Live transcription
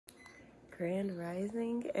Grand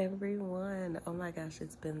Rising, everyone. Oh my gosh,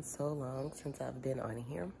 it's been so long since I've been on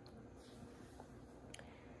here.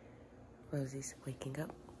 Rosie's waking up.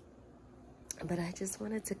 But I just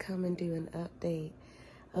wanted to come and do an update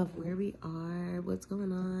of where we are, what's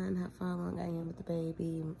going on, how far along I am with the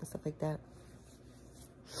baby, and stuff like that.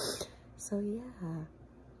 So yeah.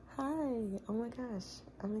 Hi. Oh my gosh.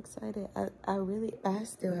 I'm excited. I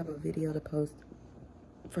still have a video to post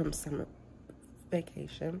from summer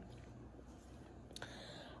vacation.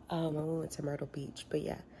 When we went to Myrtle Beach. But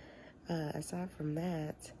yeah, aside from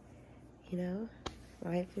that, you know,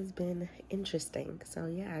 life has been interesting. So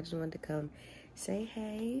yeah, I just wanted to come say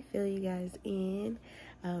hey, fill you guys in,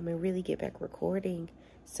 and really get back recording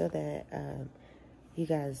so that you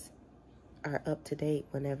guys are up to date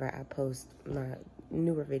whenever I post my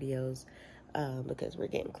newer videos, because we're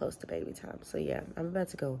getting close to baby time. So yeah, I'm about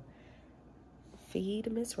to go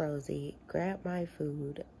feed Miss Rosie, grab my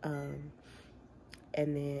food,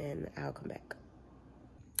 and then I'll come back.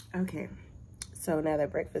 Okay, so now that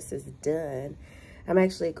breakfast is done, I'm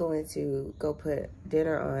actually going to go put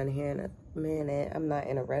dinner on here in a minute. I'm not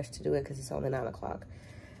in a rush to do it because it's only 9 o'clock,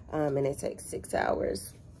 and it takes 6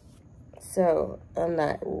 hours. So I'm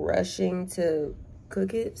not rushing to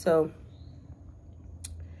cook it. So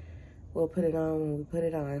we'll put it on when we put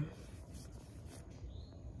it on.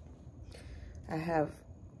 I have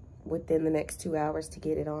within the next 2 hours to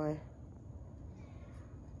get it on.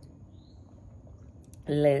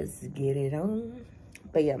 Let's get it on.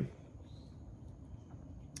 But yeah.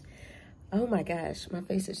 Oh my gosh, my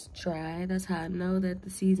face is dry. That's how I know that the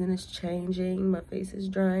season is changing. My face is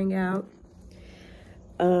drying out.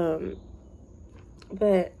 But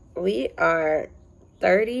we are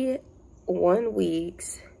 31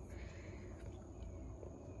 weeks.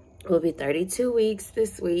 We'll be 32 weeks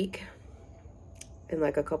this week in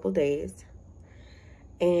like a couple days.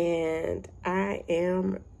 And I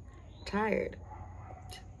am tired.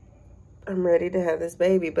 I'm ready to have this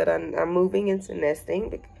baby, but I'm moving into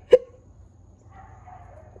nesting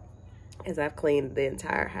as I've cleaned the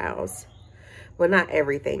entire house. Well, not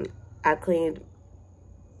everything. I cleaned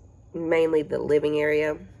mainly the living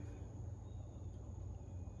area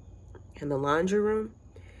and the laundry room.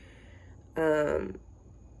 But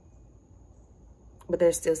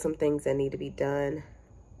there's still some things that need to be done,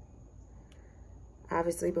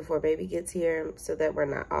 obviously, before baby gets here, so that we're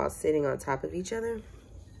not all sitting on top of each other.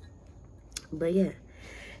 But yeah,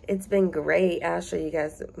 it's been great. I'll show you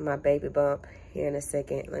guys my baby bump here in a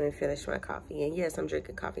second. Let me finish my coffee. And yes, I'm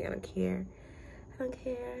drinking coffee. I don't care. I don't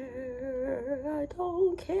care. I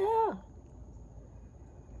don't care.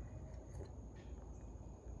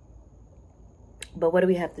 But what do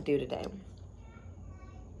we have to do today?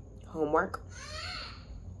 Homework.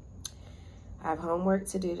 I have homework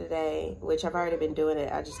to do today, which I've already been doing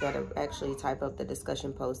it. I just got to actually type up the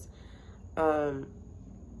discussion post.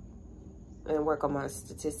 And work on my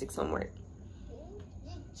statistics homework.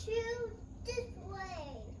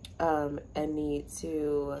 I need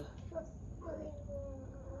to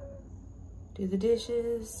do the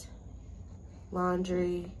dishes,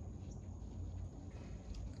 laundry.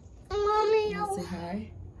 Mommy, Say hi.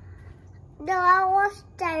 no, I want to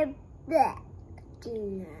stay back.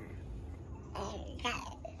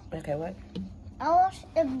 Okay, what? I want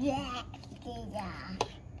to back.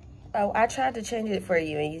 Oh, I tried to change it for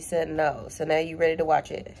you and you said no. So now you ready to watch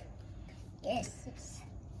it? Yes.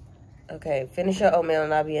 Okay, finish your oatmeal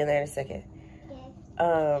and I'll be in there in a second.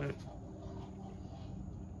 Yes.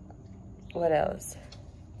 What else?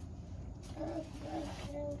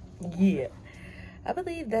 Yeah. I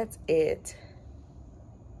believe that's it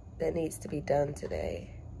that needs to be done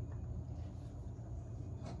today.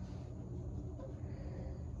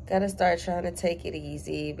 Gotta start trying to take it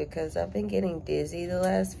easy because I've been getting dizzy the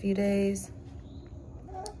last few days.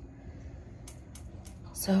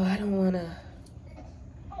 So I don't want to,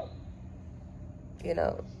 you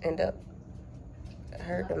know, end up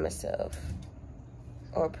hurting myself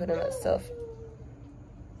or putting myself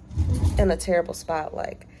in a terrible spot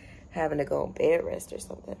like having to go on bed rest or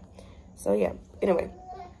something. So yeah, anyway.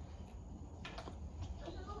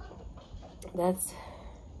 That's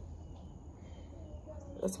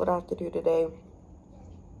what I have to do today.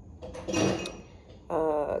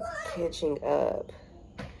 Catching up.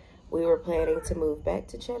 We were planning to move back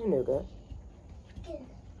to Chattanooga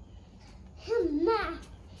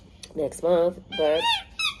next month, but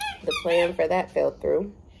the plan for that fell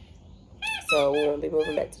through. So we won't be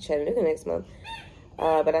moving back to Chattanooga next month.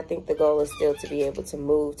 But I think the goal is still to be able to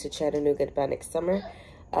move to Chattanooga by next summer.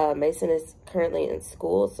 Mason is currently in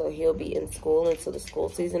school, so he'll be in school until the school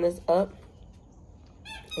season is up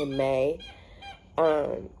in May.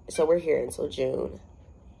 So we're here until June.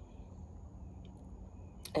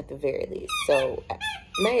 At the very least. So,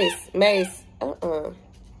 Mace.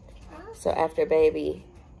 So after baby,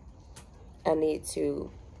 I need to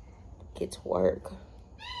get to work.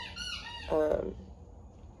 So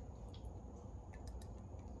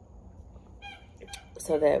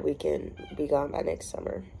that we can be gone by next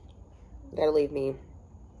summer. That'll leave me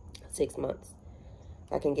 6 months.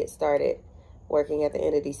 I can get started working at the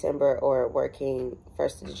end of December or working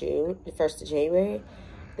 1st of January.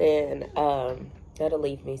 Then that'll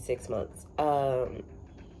leave me 6 months to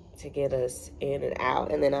get us in and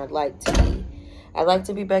out. And then I'd like to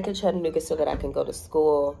be back in Chattanooga so that I can go to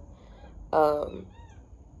school for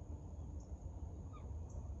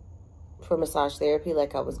massage therapy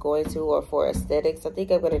like I was going to, or for aesthetics. I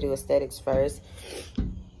think I'm going to do aesthetics first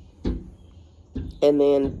and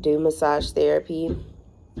then do massage therapy.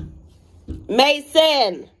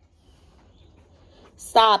 Mason!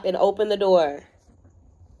 Stop and open the door.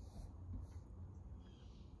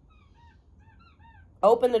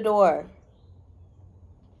 Open the door.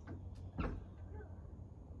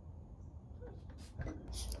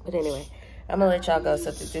 But anyway, I'm going to let y'all go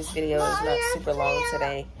so that this video is not super long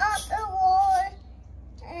today.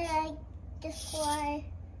 Just slide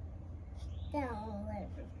down a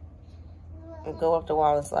little. Go up the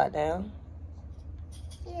wall and slide down?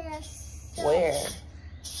 Yes. Where?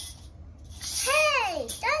 Hey,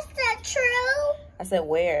 that's not true. I said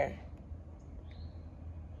where?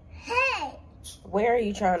 Hey. Where are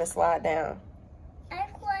you trying to slide down? I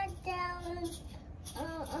slide down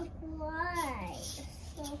a slide.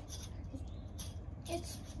 So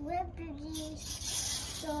it's slippery,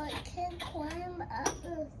 so it can climb up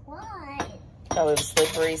the slide. Oh, it was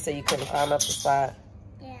slippery, so you couldn't climb up the slide?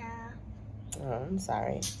 Yeah. Oh, I'm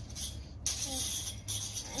sorry.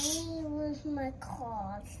 I use my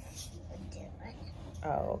claws to do it.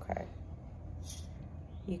 Oh, okay.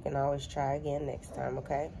 You can always try again next time,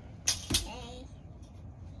 okay? Okay.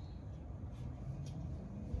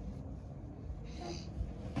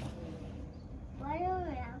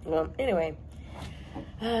 Well, anyway.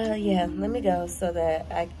 Yeah, let me go so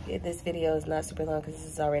that this video is not super long because this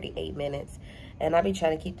is already 8 minutes. And I'll be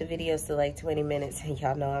trying to keep the videos to like 20 minutes. And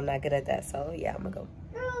y'all know I'm not good at that. So, yeah, I'm going to go.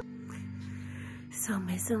 So,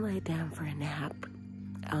 Mason laid down for a nap.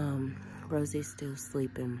 Rosie's still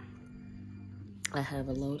sleeping. I have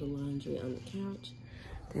a load of laundry on the couch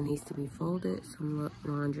that needs to be folded. Some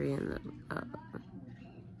laundry in the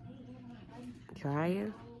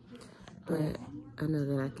dryer. But I know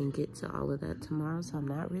that I can get to all of that tomorrow, so I'm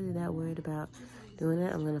not really that worried about doing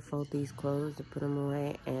it. I'm going to fold these clothes and put them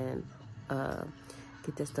away and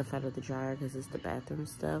get this stuff out of the dryer because it's the bathroom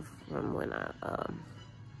stuff from when I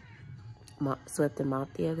swept and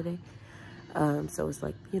mopped the other day. So it's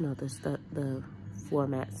like, you know, the floor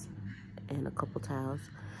mats and a couple towels.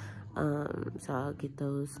 So I'll get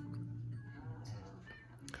those.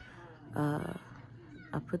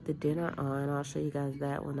 I put the dinner on. I'll show you guys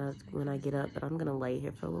that when I get up. But I'm gonna lay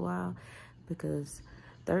here for a little while because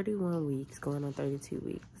 31 weeks, going on 32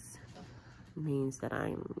 weeks, means that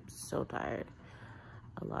I'm so tired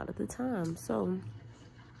a lot of the time. So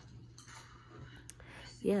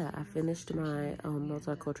yeah, I finished my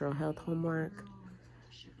multicultural health homework.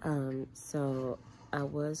 So I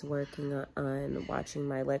was working on watching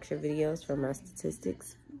my lecture videos for my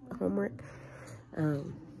statistics homework.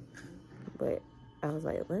 But I was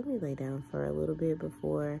like, let me lay down for a little bit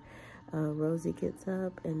before Rosie gets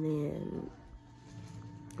up, and then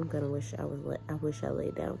I'm gonna I wish I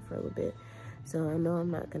laid down for a little bit. So I know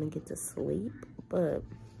I'm not gonna get to sleep, but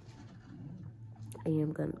I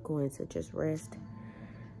am going to just rest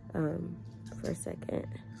for a second,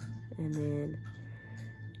 and then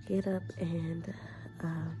get up and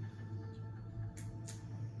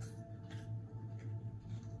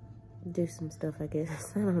do some stuff, I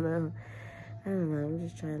guess. I don't know. I'm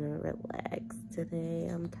just trying to relax today.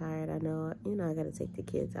 I'm tired. I know, I gotta take the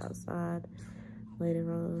kids outside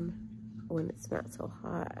later on when it's not so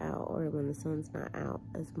hot out, or when the sun's not out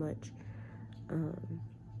as much.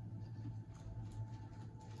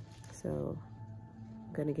 So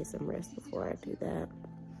I'm gonna get some rest before I do that.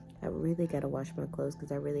 I really gotta wash my clothes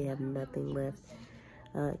because I really have nothing left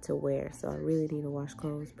to wear. So I really need to wash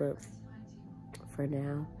clothes, but for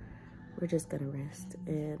now, we're just gonna rest,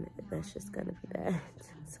 and that's just gonna be that.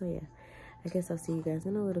 So yeah, I guess I'll see you guys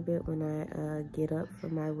in a little bit when I get up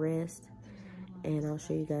from my rest, and I'll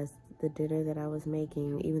show you guys the dinner that I was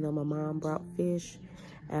making, even though my mom brought fish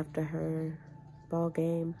after her ball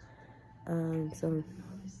game. So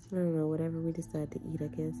I don't know, whatever we decide to eat, I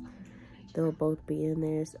guess. they'll both be in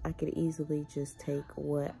there. So I could easily just take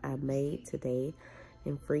what I made today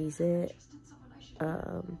and freeze it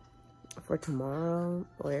for tomorrow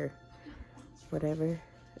or whatever.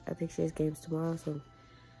 I think she has games tomorrow, so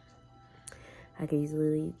I could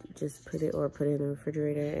easily just put it in the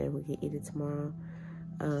refrigerator and we can eat it tomorrow.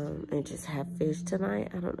 And just have fish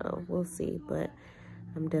tonight. I don't know. We'll see. But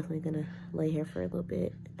I'm definitely gonna lay here for a little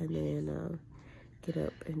bit and then get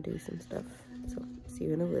up and do some stuff. So see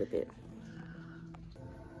you in a little bit.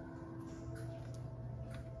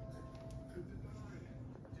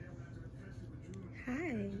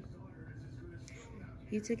 Hi.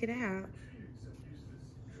 You took it out.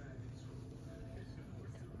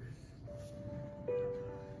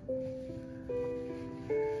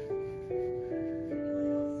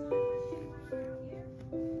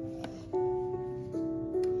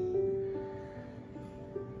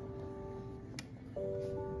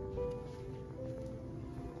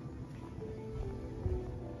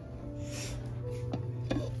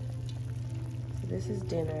 This is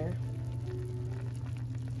dinner.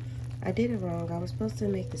 I did it wrong. I was supposed to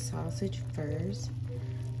make the sausage first,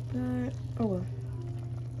 but oh well.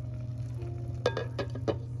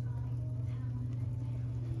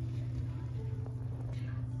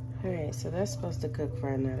 Alright, so that's supposed to cook for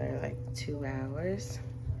another like 2 hours.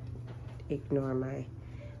 Ignore my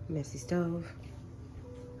messy stove.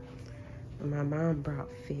 My mom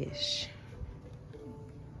brought fish.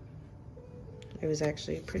 It was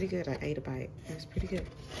actually pretty good. I ate a bite. It was pretty good.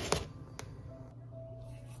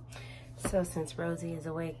 So since Rosie is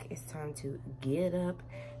awake, it's time to get up.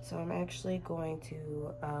 So I'm actually going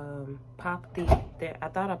to pop I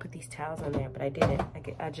thought I put these towels on there, but I didn't.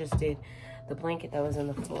 I just did the blanket that was on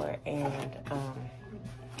the floor and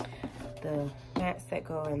the mats that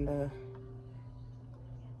go in the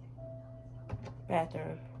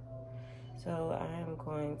bathroom. So I'm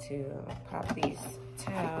going to pop these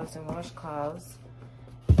towels and washcloths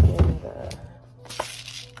in the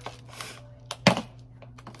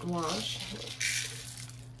wash.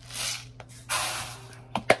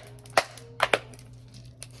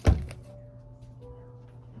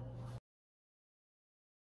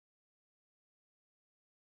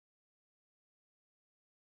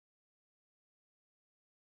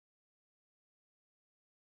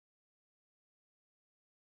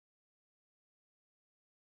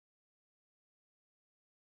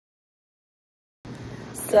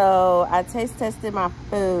 So I taste tested my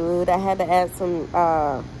food. I had to add some,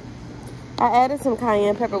 I added some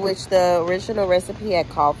cayenne pepper, which the original recipe had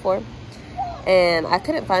called for. And I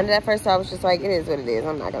couldn't find it at first, so I was just like, it is what it is.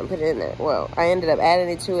 I'm not going to put it in there. Well, I ended up adding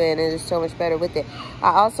it to it, and it is so much better with it.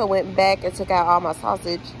 I also went back and took out all my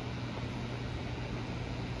sausage.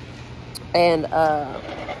 And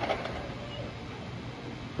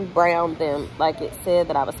browned them like it said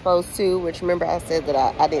that I was supposed to. Which, remember, I said that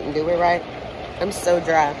I didn't do it right. I'm so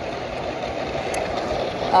dry.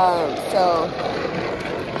 So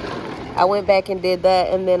I went back and did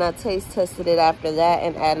that, and then I taste tested it after that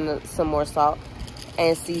and added some more salt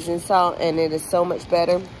and seasoned salt, and it is so much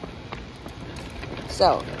better.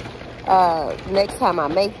 So next time I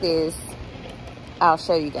make this, I'll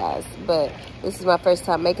show you guys. But this is my first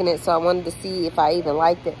time making it, so I wanted to see if I even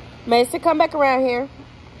liked it. Mason, come back around here.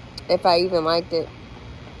 If I even liked it.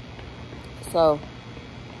 So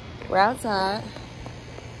we're outside.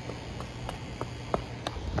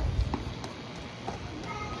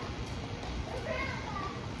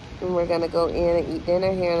 And we're gonna go in and eat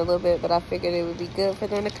dinner here in a little bit, but I figured it would be good for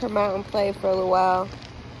them to come out and play for a little while.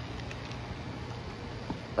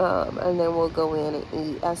 And then we'll go in and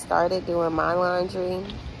eat. I started doing my laundry.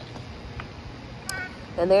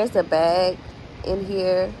 And there's a bag in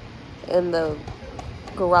here in the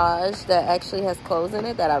garage that actually has clothes in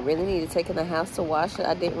it that I really need to take in the house to wash it.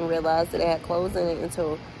 I didn't realize that it had clothes in it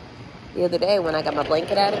until the other day when I got my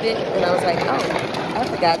blanket out of it, and I was like, oh, I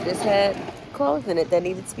forgot this had clothes in it that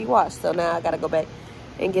needed to be washed. So now I gotta go back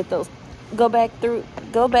and get those, go back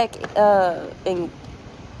and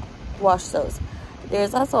wash those.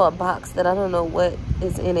 There's also a box that I don't know what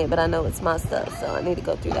is in it, but I know it's my stuff, so I need to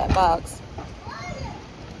go through that box.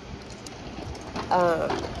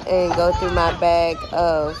 And go through my bag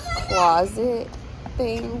of closet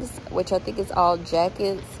things, which I think is all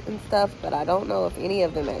jackets and stuff, but I don't know if any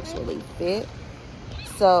of them actually fit.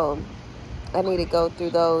 So I need to go through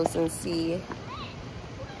those and see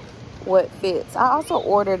what fits. I also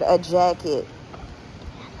ordered a jacket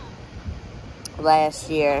last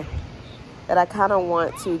year that I kind of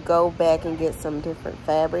want to go back and get some different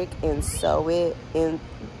fabric and sew it in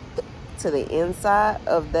to the inside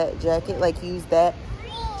of that jacket, like use that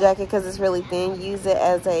jacket because it's really thin, use it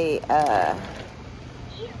as a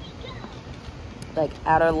like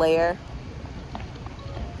outer layer,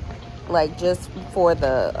 like just for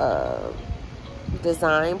the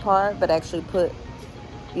design part, but actually put,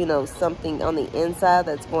 you know, something on the inside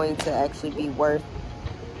that's going to actually be worth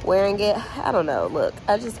wearing it. I don't know. Look,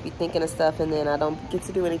 I just be thinking of stuff and then I don't get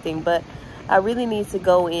to do anything. But I really need to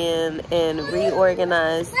go in and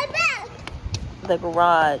reorganize the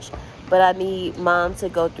garage. But I need Mom to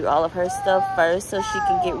go through all of her stuff first so she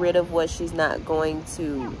can get rid of what she's not going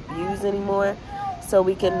to use anymore, so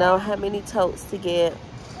we can know how many totes to get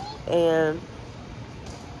and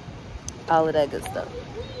all of that good stuff.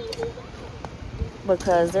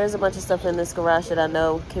 Because there's a bunch of stuff in this garage that I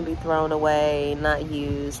know can be thrown away, not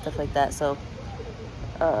used, stuff like that. So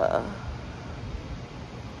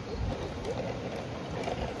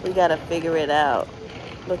we gotta figure it out,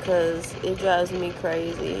 because it drives me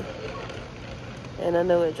crazy and I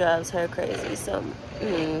know it drives her crazy. So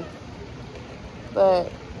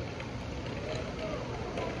but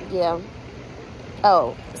yeah.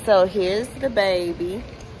 Oh, so here's the baby.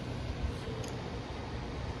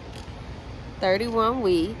 31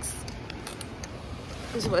 weeks.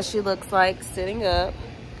 This is what she looks like sitting up.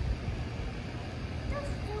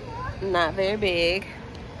 Not very big.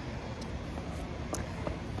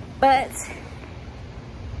 But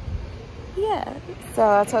yeah. So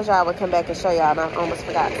I told y'all I would come back and show y'all and I almost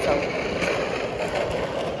forgot. So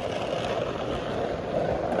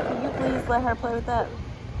can you please let her play with that?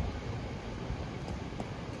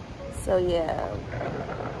 So yeah.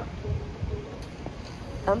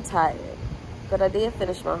 I'm tired. But I did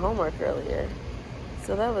finish my homework earlier.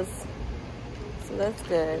 So that's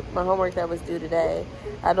good. My homework that was due today.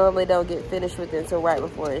 I normally don't get finished with it until right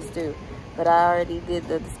before it's due. But I already did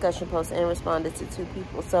the discussion post and responded to 2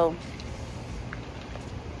 people. So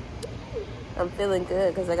I'm feeling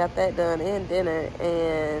good because I got that done and dinner.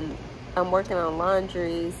 And I'm working on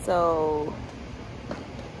laundry. So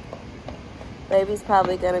baby's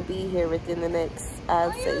probably going to be here within the next,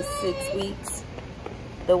 I'd say, 6 weeks.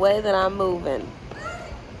 The way that I'm moving,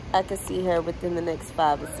 I could see her within the next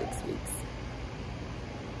 5 to 6 weeks.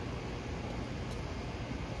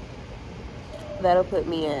 That'll put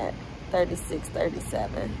me at 36,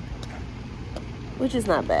 37, which is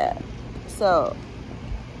not bad. So,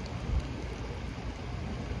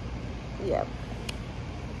 yeah.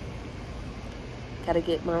 Gotta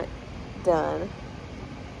get mine done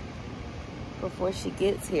before she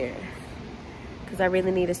gets here. Because I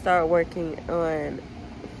really need to start working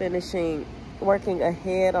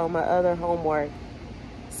ahead on my other homework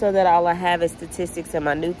so that all I have is statistics in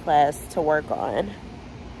my new class to work on.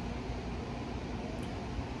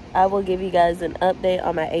 I will give you guys an update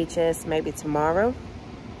on my HS maybe tomorrow.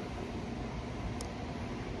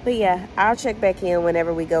 But yeah, I'll check back in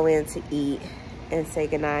whenever we go in to eat and say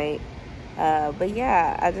goodnight. But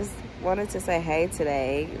yeah, I just wanted to say hey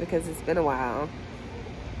today because it's been a while.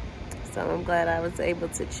 So I'm glad I was able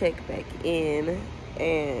to check back in,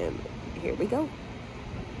 and here we go.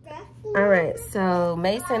 All right, so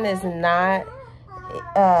Mason is not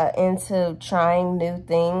into trying new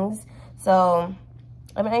things. So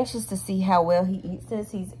I'm anxious to see how well he eats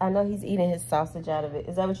this. I know he's eating his sausage out of it.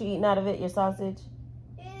 Is that what you're eating out of it, your sausage?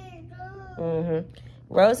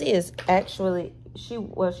 Rosie is actually, she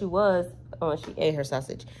ate her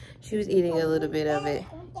sausage. She was eating a little bit of it.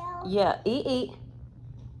 Yeah, eat.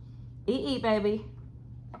 Eat, baby.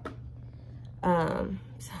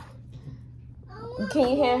 So, can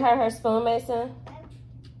you hand her spoon, Mason?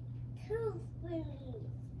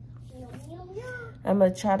 I'm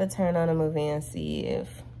gonna try to turn on a movie and see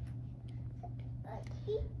if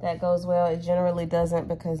that goes well. It generally doesn't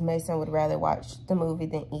because Mason would rather watch the movie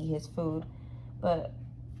than eat his food. But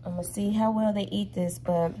I'm gonna see how well they eat this,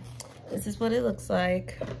 but this is what it looks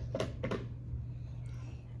like.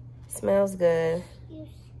 Smells good.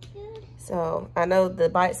 So I know the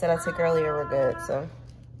bites that I took earlier were good, so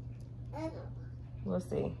we'll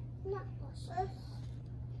see.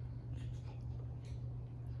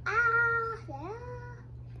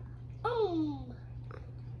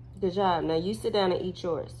 Good job. Now you sit down and eat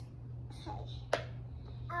yours.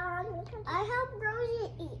 I help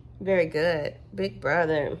Rosie eat. Very good. Big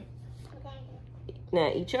brother.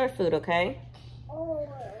 Now eat your food, okay?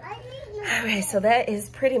 Alright, so that is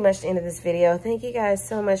pretty much the end of this video. Thank you guys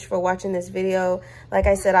so much for watching this video. Like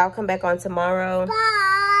I said, I'll come back on tomorrow.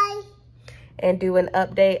 Bye. And do an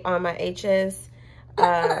update on my HS.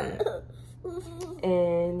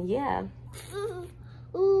 And yeah.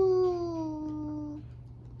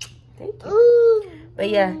 Thank you. But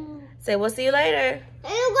yeah, say we'll see you later.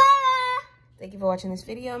 Thank you for watching this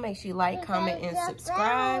video. Make sure you like, comment, and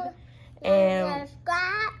subscribe. And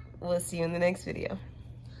we'll see you in the next video.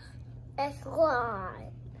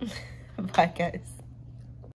 Subscribe. Bye, guys.